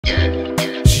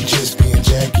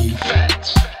Jackie.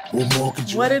 What more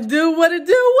could you What it do? What it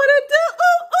do? What it do?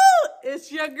 Ooh, ooh.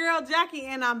 It's your girl Jackie,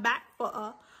 and I'm back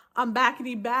for I'm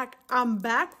backity back. I'm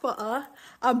back for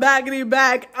I'm backity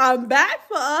back. I'm back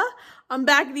for I'm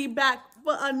backity back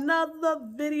for another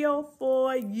video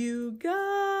for you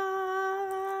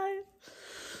guys.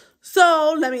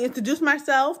 So let me introduce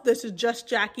myself. This is just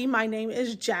Jackie. My name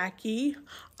is Jackie.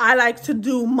 I like to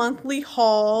do monthly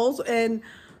hauls, and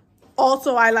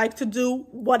also I like to do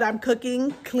what I'm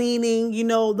cooking, cleaning, you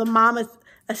know, the mama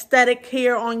aesthetic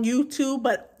here on YouTube.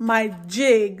 But my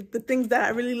jig, the things that I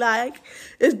really like,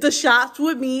 is the shots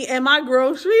with me and my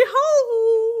grocery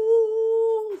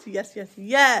hauls. Yes, yes,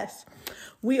 yes.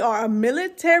 We are a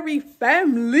military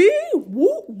family.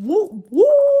 Woo, woo, woo.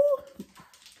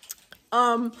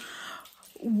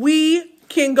 We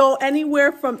can go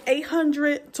anywhere from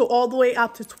 $800 to all the way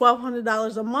up to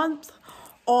 $1,200 a month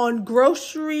on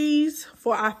groceries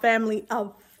for our family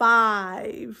of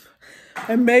 5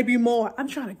 and maybe more. I'm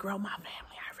trying to grow my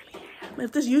family. I really am.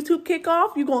 If this YouTube kick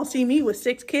off, you're going to see me with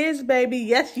 6 kids, baby.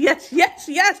 Yes, yes, yes,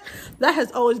 yes. That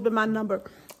has always been my number.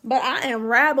 But I am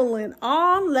rambling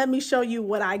on. Let me show you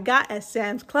what I got at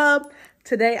Sam's Club.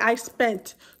 Today I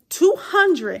spent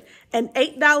 $208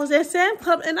 at Sam's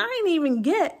Club, and I didn't even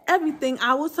get everything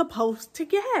I was supposed to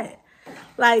get.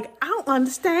 Like, I don't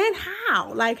understand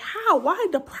how. Like, how? Why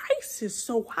the price is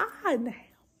so high now?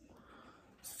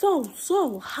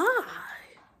 So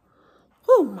high.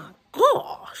 Oh, my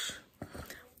gosh.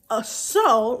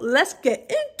 So, let's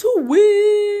get into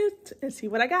it and see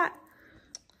what I got.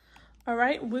 All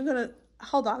right, we're going to...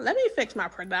 Hold on, let me fix my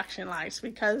production lights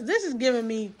because this is giving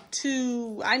me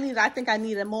I think I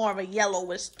need a more of a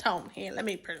yellowish tone here. Let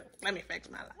me fix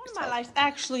my lights. My lights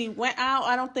actually went out.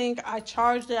 I don't think I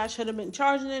charged it. I should have been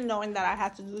charging it knowing that I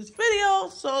had to do this video.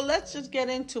 So let's just get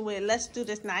into it. Let's do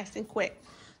this nice and quick.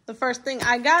 The first thing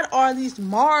I got are these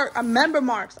member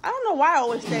marks. I don't know why I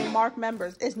always say mark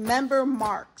members. It's member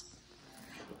marks.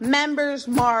 Members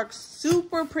marks,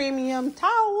 super premium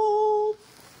towel.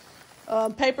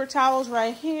 Paper towels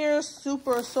right here,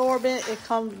 super absorbent. It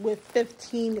comes with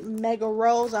 15 mega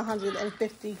rolls,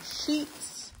 150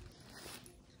 sheets.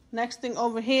 Next thing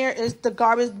over here is the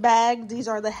garbage bag. These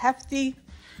are the hefty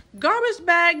garbage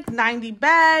bag, 90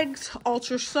 bags,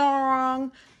 ultra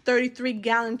strong,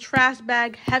 33-gallon trash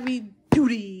bag, heavy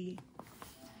duty.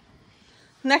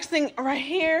 Next thing right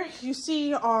here, you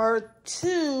see are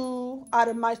two out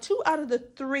of the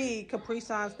 3 Capri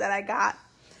Suns that I got.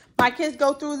 My kids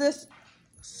go through this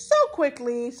so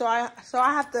quickly, so I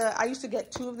used to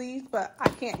get 2 of these, but I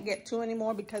can't get 2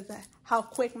 anymore because of how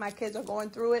quick my kids are going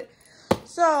through it.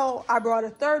 So I brought a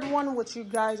 3rd one, which you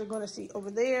guys are going to see over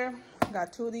there. I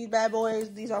got 2 of these bad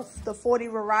boys. These are the 40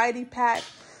 variety pack,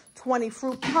 20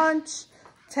 fruit punch,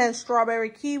 10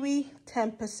 strawberry kiwi,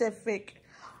 10 Pacific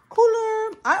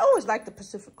cooler. I always like the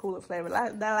Pacific cooler flavor.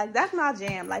 That's my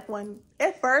jam. Like when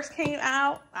it first came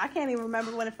out, I can't even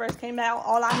remember when it first came out.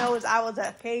 All I know is I was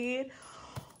a kid,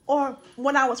 or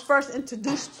when I was first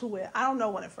introduced to it. I don't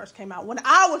know when it first came out. When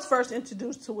I was first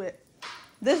introduced to it,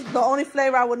 this is the only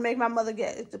flavor I would make my mother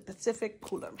get is the Pacific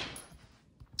cooler.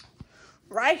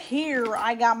 Right here,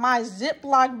 I got my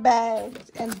Ziploc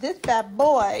bags, and this bad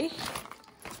boy,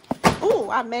 ooh,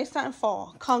 I made something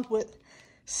fall. Comes with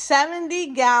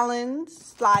 70-gallon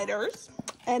sliders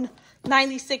and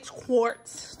 96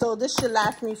 quarts. So this should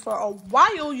last me for a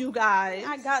while, you guys.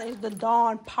 I got is the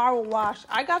Dawn Power Wash.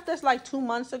 I got this like 2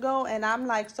 months ago, and I'm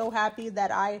like so happy that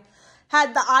I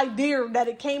had the idea that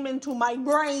it came into my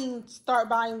brain to start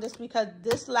buying this, because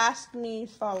this lasts me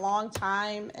for a long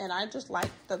time, and I just like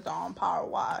the Dawn Power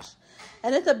Wash.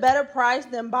 And it's a better price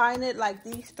than buying it like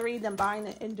these 3 than buying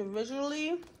it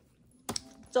individually.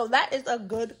 So that is a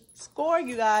good score,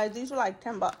 you guys. These were like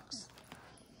 10 bucks.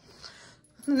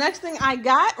 The next thing I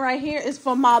got right here is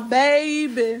for my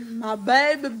baby. My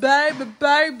baby.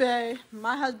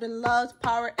 My husband loves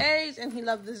Power A's, and he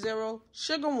loves the 0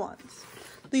 sugar ones.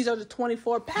 These are the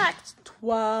 24 packs,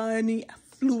 20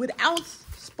 fluid ounce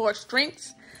sports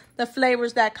drinks. The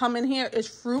flavors that come in here is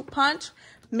fruit punch,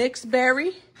 mixed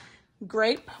berry,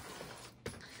 grape.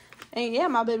 And yeah,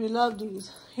 my baby loves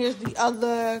these. Here's the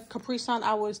other Capri Sun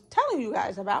I was telling you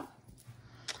guys about.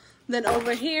 Then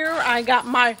over here, I got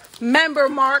my member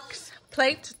marks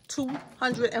plate,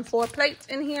 204 plates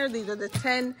in here. These are the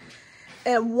 10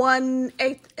 and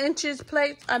 1/8 inches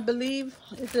plates, I believe.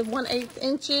 Is it 1/8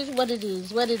 inches? What it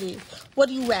is? What it is? What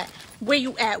are you at? Where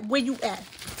you at? Where you at?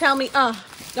 Tell me.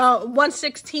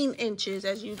 1/16 inches,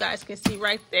 as you guys can see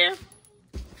right there.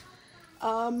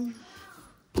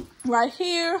 Right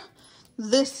here,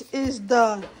 this is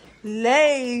the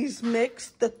Lay's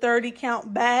mix, the 30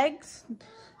 count bags.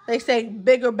 They say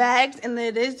bigger bags, and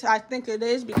it is. I think it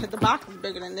is because the box is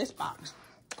bigger than this box.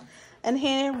 And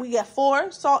here we get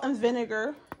 4 salt and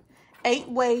vinegar, 8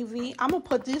 wavy. I'm going to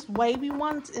put these wavy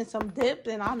ones in some dip,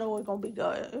 and I know it's going to be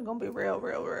good. It's going to be real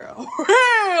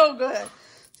good.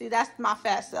 See, that's my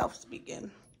fat self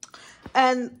speaking.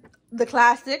 And the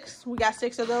classics, we got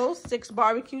 6 of those, 6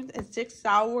 barbecues, and 6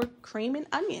 sour cream and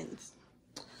onions.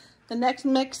 The next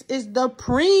mix is the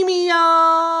premium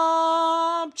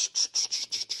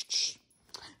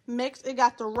mix. It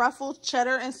got the Ruffles,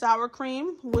 cheddar, and sour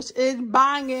cream, which is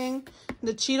banging.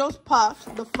 The Cheetos Puffs,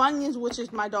 the Funyuns, which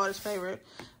is my daughter's favorite.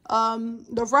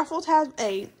 The Ruffles have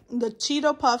 8. The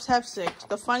Cheeto Puffs have 6.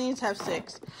 The Funyuns have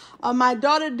 6. My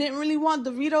daughter didn't really want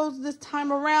Doritos this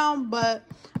time around, but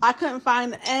I couldn't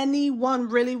find anyone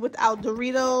really without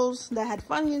Doritos that had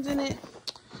Funyuns in it.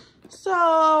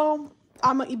 So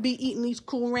I'm gonna be eating these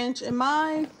Cool Ranch and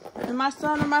my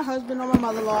son and my husband or my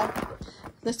mother-in-law.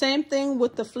 The same thing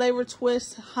with the Flavor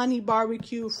Twist Honey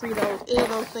Barbecue Fritos. Ew,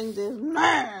 those things is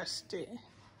nasty.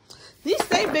 These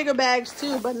say bigger bags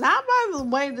too, but not by the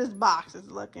way this box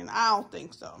is looking. I don't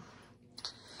think so.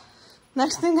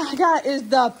 Next thing I got is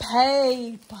the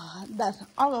paper.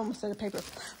 I almost said the paper.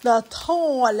 The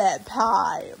toilet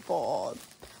paper.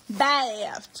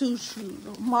 Bath tissue.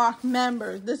 Mark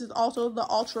members. This is also the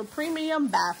ultra premium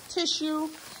bath tissue.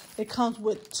 It comes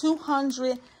with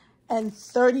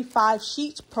 235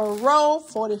 sheets per row,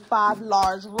 45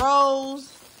 large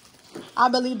rolls. I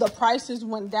believe the prices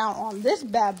went down on this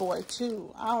bad boy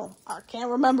too. I can't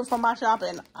remember from my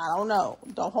shopping. I don't know.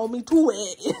 Don't hold me to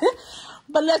it.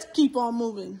 But let's keep on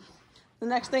moving. The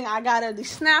next thing I got are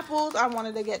these Snapples. I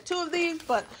wanted to get 2 of these,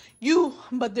 but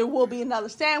there will be another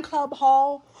Sam Club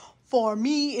haul for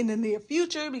me in the near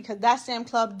future because that Sam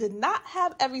Club did not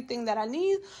have everything that I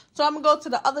need. So I'm going to go to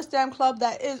the other Sam Club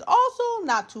that is also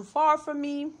not too far from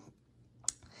me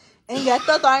and get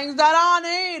the things that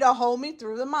I need to hold me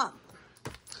through the month.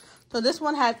 So this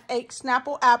one has 8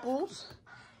 Snapple apples,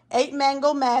 8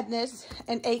 Mango Madness,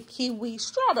 and 8 Kiwi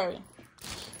Strawberry.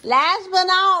 Last but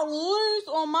not least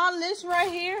on my list right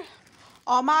here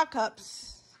are my cups.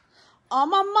 On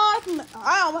my Mark,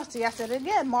 I said it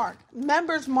again,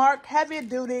 Members Mark Heavy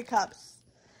Duty Cups.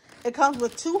 It comes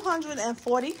with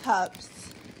 240 cups.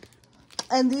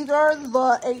 And these are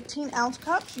the 18-ounce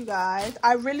cups, you guys.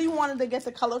 I really wanted to get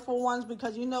the colorful ones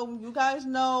because, you guys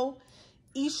know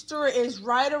Easter is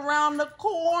right around the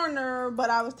corner. But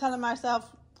I was telling myself,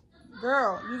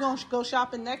 girl, you're going to go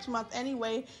shopping next month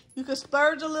anyway. You could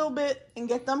splurge a little bit and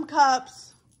get them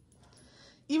cups.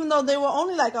 Even though they were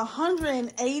only like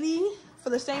 $180 for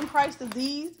the same price as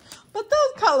these. But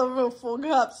those colorful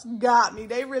cups got me.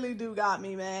 They really do got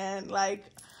me, man. Like,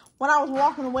 when I was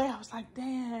walking away, I was like,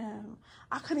 damn.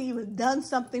 I could have even done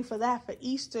something for that for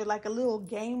Easter. Like a little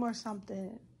game or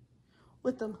something.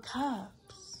 With them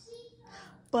cups.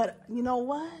 But you know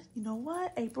what?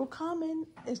 April coming.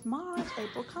 It's March.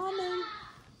 April coming.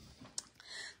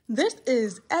 This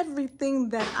is everything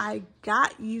that I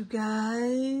got, you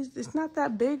guys. It's not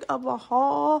that big of a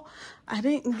haul. I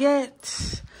didn't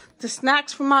get the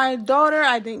snacks for my daughter.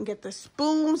 I didn't get the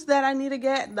spoons that I need to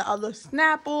get, the other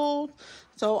Snapples.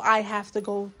 So I have to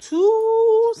go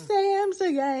to Sam's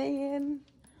again.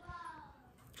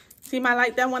 See my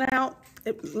light that went out?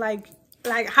 Like,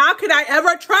 how could I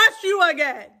ever trust you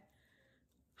again?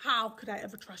 How could I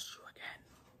ever trust you again?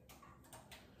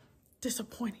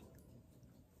 Disappointing.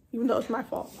 Even though it's my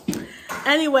fault.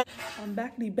 Anyway, I'm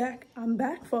back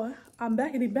for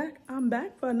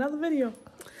another video.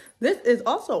 This is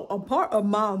also a part of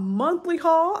my monthly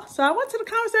haul. So I went to the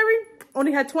commissary,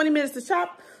 only had 20 minutes to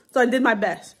shop, so I did my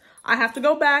best. I have to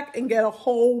go back and get a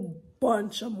whole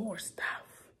bunch of more stuff.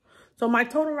 So my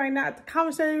total right now at the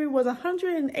commissary was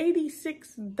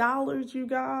 $186, you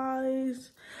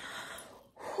guys.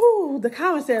 Whew, the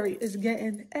commissary is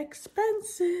getting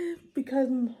expensive because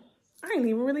I ain't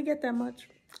even really get that much.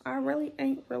 I really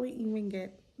ain't really even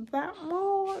get that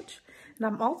much. And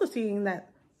I'm also seeing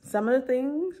that some of the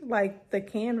things, like the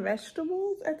canned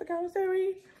vegetables at the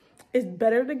commissary, it's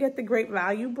better to get the Great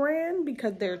Value brand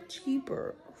because they're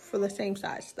cheaper for the same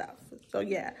size stuff. So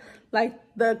yeah, like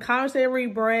the commissary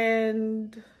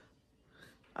brand,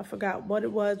 I forgot what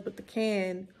it was, but the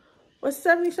can was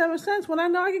 77 cents when I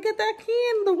know I could get that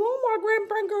can, the Walmart brand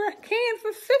can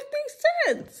for 50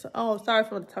 cents. Oh, sorry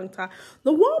for the tongue tie.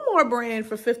 The Walmart brand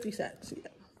for 50 cents. Yeah.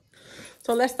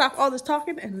 So let's stop all this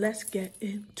talking and let's get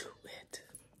into it.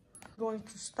 I'm going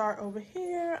to start over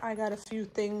here. I got a few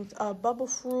things. Bubble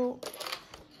fruit.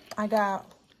 I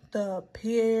got the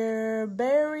pear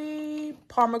berry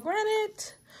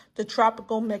pomegranate, the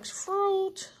tropical mixed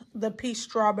fruit, the peach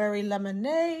strawberry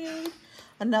lemonade,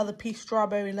 another peach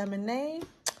strawberry lemonade,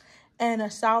 and a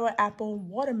sour apple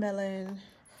watermelon.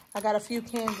 I got a few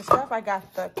cans of stuff. I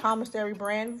got the Commissary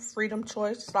brand Freedom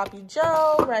Choice Sloppy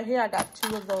Joe. Right here, I got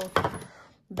 2 of those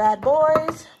bad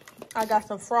boys. I got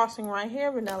some frosting right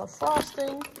here, vanilla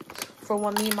frosting, for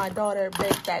when me and my daughter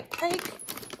baked that cake.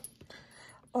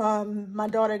 My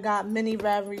daughter got mini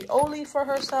ravioli for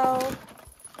herself.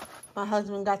 My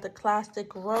husband got the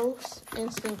classic roast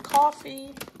instant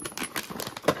coffee.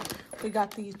 We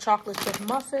got these chocolate chip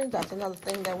muffins. That's another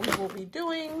thing that we will be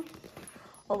doing.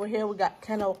 Over here, we got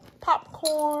Kennel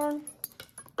popcorn.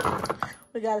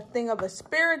 We got a thing of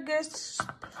asparagus,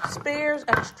 spears,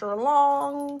 extra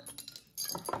long.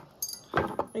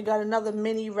 We got another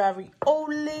mini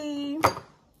ravioli.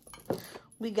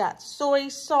 We got soy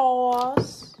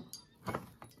sauce.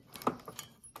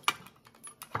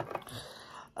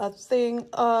 A thing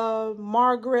of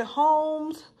Margaret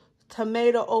Holmes,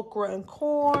 tomato, okra, and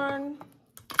corn.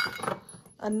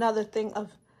 Another thing of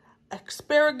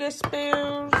asparagus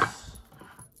spears.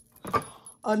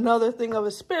 Another thing of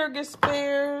asparagus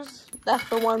spears. That's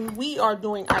the one we are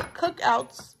doing at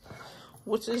cookouts,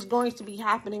 which is going to be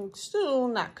happening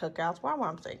soon. Not cookouts. Why am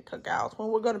I saying cookouts? When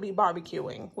we're going to be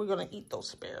barbecuing. We're going to eat those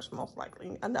spears, most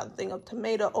likely. Another thing of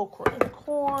tomato, okra, and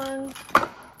corn.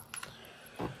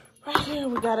 Right here,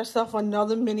 we got ourselves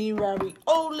another mini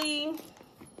ravioli.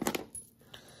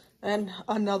 And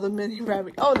another mini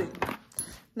ravioli.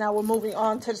 Now we're moving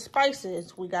on to the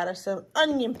spices. We got us some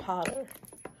onion powder.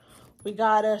 We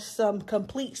got us some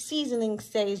complete seasoning,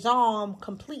 Sazon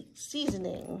complete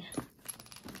seasoning.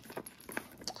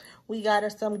 We got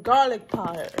us some garlic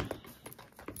powder.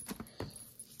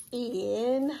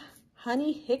 And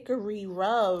honey hickory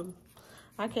rub.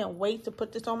 I can't wait to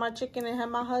put this on my chicken and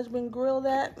have my husband grill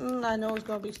that. I know it's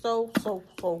going to be so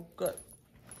good.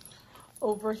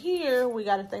 Over here, we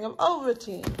got a thing of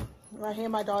Ovaltine. Right here,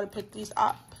 my daughter picked these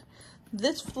up.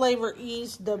 This flavor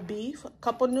is the beef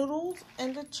cup of noodles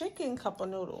and the chicken cup of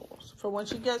noodles. For when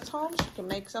she gets home, she can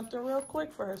make something real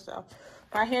quick for herself.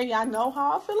 Right here, y'all know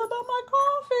how I feel about my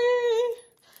coffee.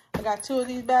 I got 2 of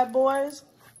these bad boys.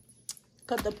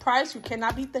 Because the price, you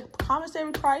cannot beat the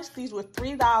commissary price. These were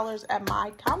 $3 at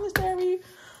my commissary.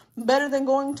 Better than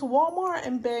going to Walmart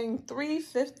and paying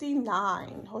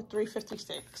 $3.59 or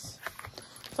 $3.56.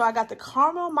 So I got the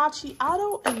caramel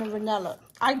macchiato and the vanilla.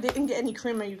 I didn't get any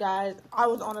creamer, you guys. I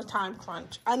was on a time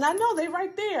crunch. And I know they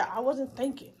right there. I wasn't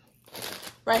thinking.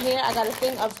 Right here, I got a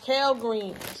thing of kale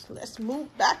greens. Let's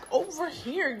move back over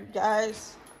here, you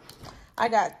guys. I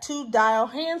got 2 Dial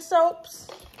hand soaps.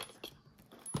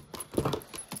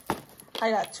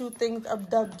 I got 2 things of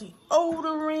the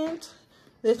deodorant.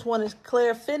 This one is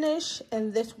Clear Finish,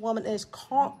 and this one is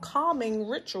Calming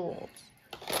Rituals.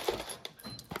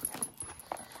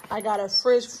 I got a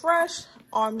Frizz Fresh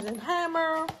Arms &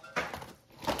 Hammer.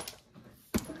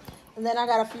 And then I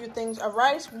got a few things of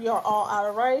rice. We are all out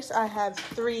of rice. I have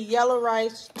 3 yellow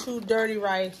rice, 2 dirty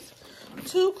rice,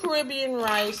 2 Caribbean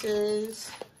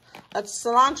rices, a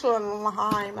cilantro and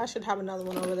lime. I should have another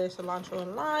one over there, cilantro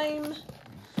and lime.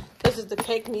 This is the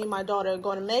cake me and my daughter are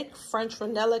going to make. French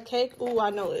vanilla cake. Ooh, I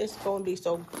know it's going to be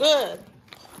so good.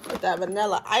 With that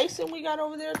vanilla icing we got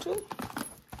over there too.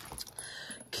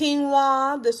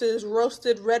 Quinoa. This is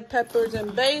roasted red peppers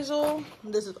and basil.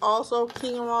 This is also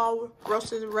quinoa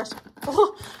roasted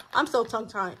I'm so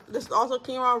tongue-tied. This is also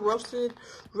quinoa roasted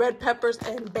red peppers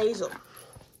and basil.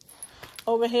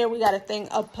 Over here we got a thing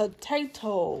of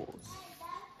potatoes.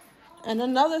 And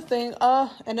another thing,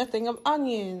 and a thing of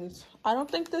onions. I don't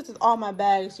think this is all my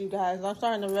bags, you guys. I'm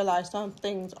starting to realize some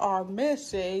things are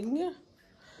missing.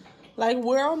 Like,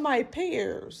 where are my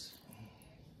pears?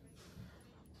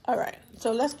 All right,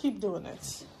 so let's keep doing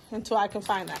this until I can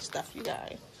find that stuff, you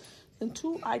guys.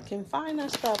 Until I can find that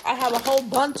stuff. I have a whole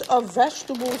bunch of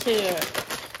vegetables here.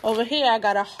 Over here, I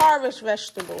got a harvest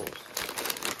vegetables.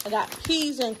 I got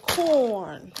peas and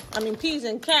corn. Peas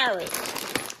and carrots.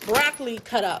 Broccoli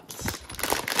cut-ups.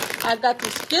 I got the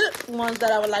skillet ones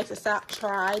that I would like to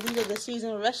try. These are the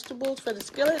seasoned vegetables for the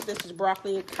skillet. This is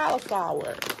broccoli and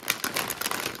cauliflower.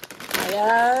 I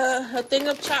got a thing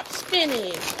of chopped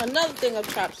spinach. Another thing of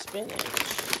chopped spinach.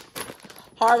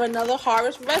 Another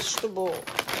harvest vegetable.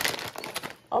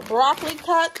 A broccoli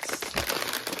cuts.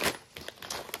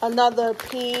 Another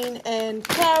peas and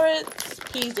carrots.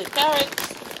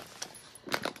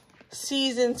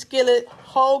 Seasoned skillet,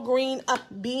 whole green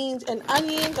beans and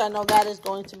onions. I know that is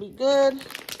going to be good.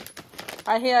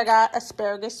 Right here I got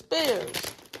asparagus spears.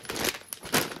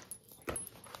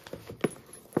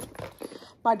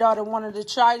 My daughter wanted to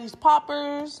try these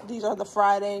poppers. These are the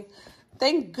Friday.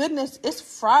 Thank goodness it's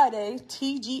Friday,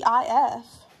 TGIF.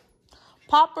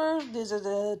 poppers. These are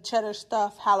the cheddar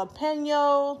stuffed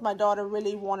jalapenos. My daughter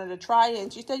really wanted to try it,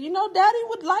 and she said, you know, Daddy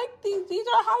would like these. These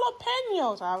are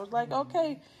jalapenos. I was like,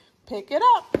 okay, pick it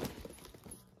up.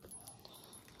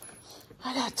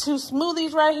 I got 2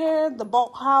 smoothies right here. The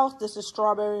Bulk House. This is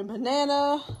strawberry and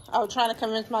banana. I was trying to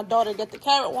convince my daughter to get the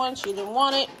carrot one. She didn't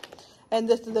want it. And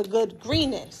this is the Good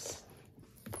Greenness.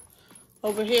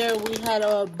 Over here, we had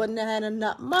a banana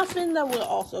nut muffin that we're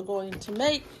also going to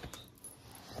make.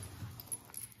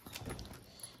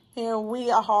 Here we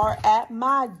are at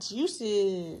my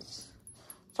juices.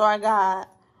 So I got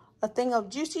a thing of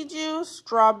Juicy Juice,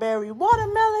 strawberry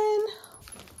watermelon.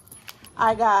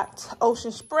 I got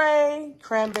Ocean Spray,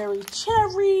 cranberry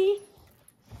cherry,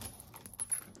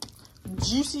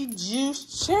 Juicy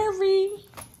Juice cherry,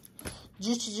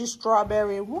 Juicy Juice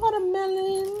strawberry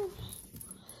watermelon,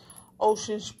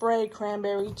 Ocean Spray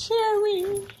cranberry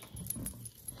cherry,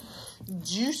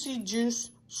 Juicy Juice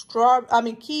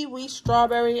kiwi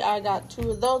strawberry. I got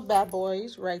 2 of those bad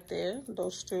boys right there,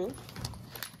 those 2.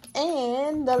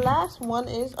 And the last one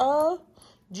is a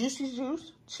Juicy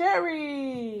Juice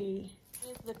cherry.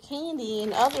 The candy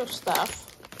and other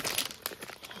stuff.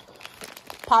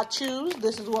 Pachus.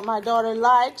 This is what my daughter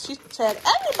likes. She said,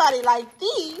 everybody like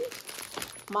these.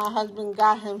 My husband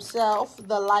got himself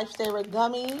the Lifesaver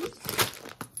gummies.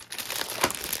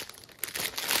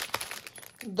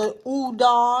 The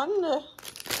udon.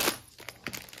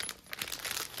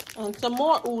 And some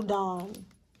more udon.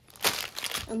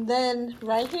 And then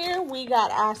right here, we got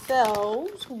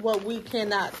ourselves what we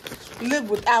cannot live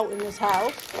without in this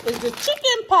house is the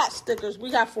chicken pot stickers. We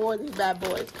got 4 of these bad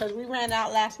boys because we ran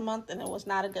out last month and it was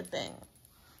not a good thing.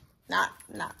 Not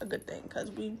a good thing because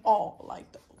we all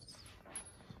like those.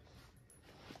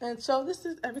 And so this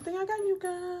is everything I got, you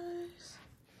guys.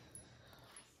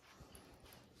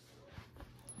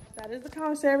 That is the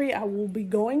commissary. I will be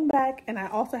going back, and I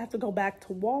also have to go back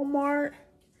to Walmart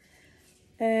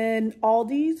and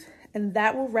Aldi's, and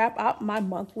that will wrap up my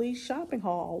monthly shopping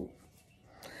haul.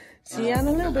 See you in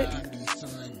a little bit.